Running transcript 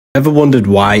Ever wondered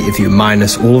why if you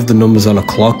minus all of the numbers on a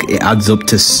clock, it adds up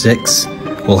to 6?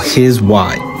 Well, here's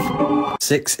why.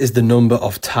 6 is the number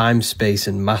of time, space,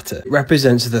 and matter. It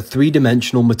represents the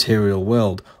three-dimensional material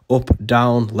world. Up,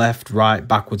 down, left, right,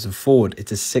 backwards, and forward.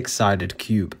 It's a six-sided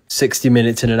cube. 60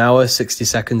 minutes in an hour, 60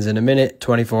 seconds in a minute,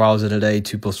 24 hours in a day,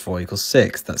 2 plus 4 equals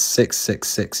 6. That's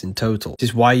 666 in total.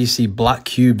 This is why you see black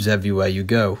cubes everywhere you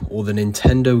go, or the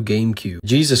Nintendo GameCube.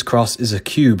 Jesus' cross is a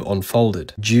cube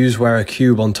unfolded. Jews wear a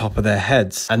cube on top of their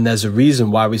heads, and there's a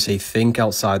reason why we say think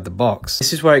outside the box.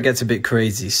 This is where it gets a bit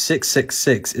crazy.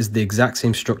 666 is the exact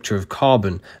same structure of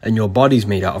carbon, and your body's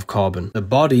made out of carbon. The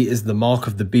body is the mark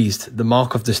of the beast, the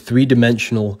mark of this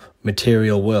three-dimensional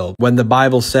material world. When the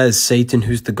Bible says Satan,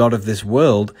 who's the god of this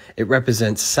world, it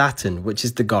represents Saturn, which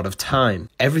is the god of time.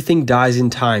 Everything dies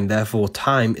in time, therefore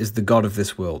time is the god of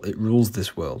this world. It rules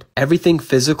this world. Everything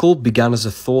physical began as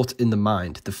a thought in the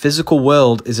mind. The physical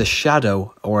world is a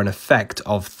shadow or an effect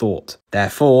of thought.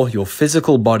 Therefore, your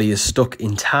physical body is stuck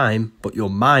in time, but your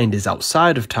mind is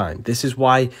outside of time. This is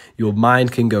why your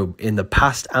mind can go in the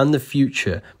past and the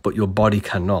future, but your body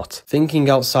cannot. Thinking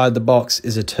outside the box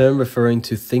is a term referring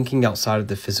to thinking outside of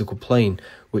the physical plane,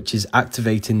 which is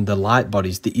activating the light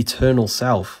bodies, the eternal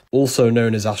self, also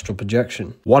known as astral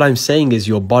projection. What I'm saying is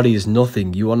your body is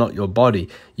nothing. You are not your body.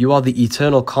 You are the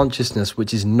eternal consciousness,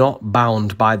 which is not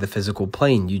bound by the physical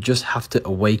plane. You just have to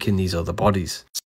awaken these other bodies.